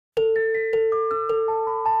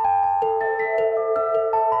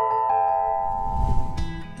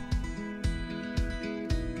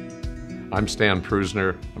I'm Stan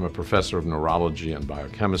Prusiner. I'm a professor of neurology and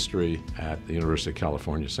biochemistry at the University of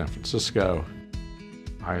California, San Francisco.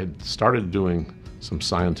 I had started doing some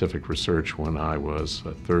scientific research when I was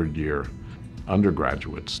a third-year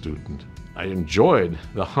undergraduate student. I enjoyed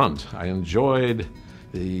the hunt. I enjoyed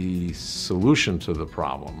the solution to the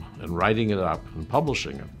problem and writing it up and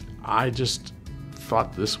publishing it. I just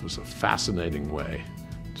thought this was a fascinating way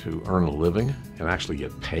to earn a living and actually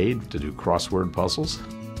get paid to do crossword puzzles.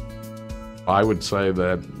 I would say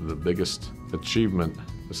that the biggest achievement,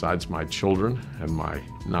 besides my children and my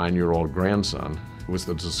 9-year-old grandson, was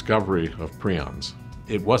the discovery of prions.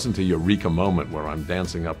 It wasn't a eureka moment where I'm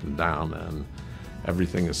dancing up and down and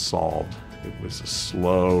everything is solved. It was a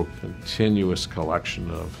slow, continuous collection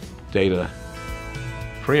of data.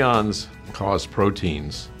 Prions cause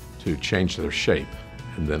proteins to change their shape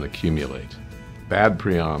and then accumulate. Bad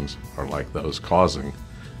prions are like those causing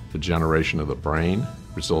degeneration of the brain,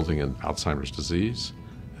 resulting in Alzheimer's disease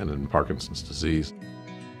and in Parkinson's disease.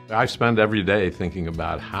 I spend every day thinking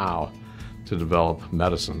about how to develop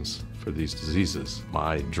medicines for these diseases.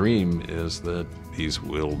 My dream is that these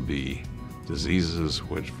will be diseases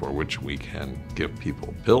for which we can give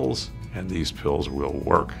people pills, and these pills will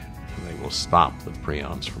work, and they will stop the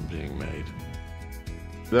prions from being made.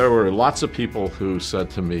 There were lots of people who said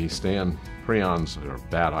to me, Stan, prions are a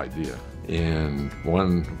bad idea. And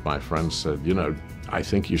one of my friends said, you know, I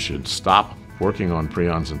think you should stop working on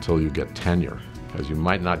prions until you get tenure, because you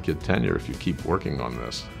might not get tenure if you keep working on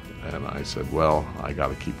this. And I said, well, I got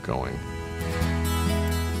to keep going.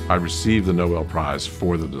 I received the Nobel Prize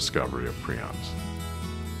for the discovery of prions.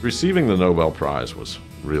 Receiving the Nobel Prize was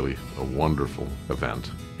really a wonderful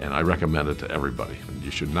event, and I recommend it to everybody.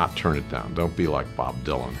 You should not turn it down. Don't be like Bob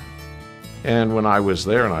Dylan. And when I was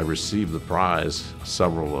there and I received the prize,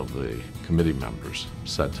 several of the committee members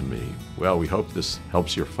said to me, well, we hope this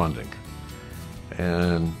helps your funding.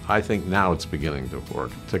 And I think now it's beginning to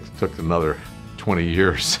work. It took another 20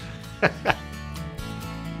 years.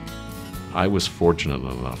 I was fortunate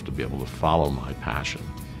enough to be able to follow my passion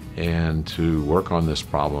and to work on this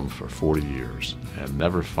problem for 40 years and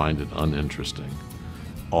never find it uninteresting.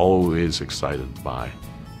 Always excited by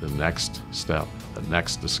the next step, the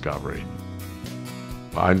next discovery.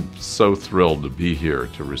 I'm so thrilled to be here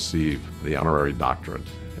to receive the Honorary Doctorate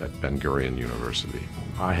at Ben-Gurion University.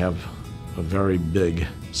 I have a very big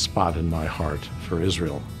spot in my heart for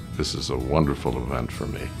Israel. This is a wonderful event for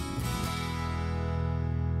me.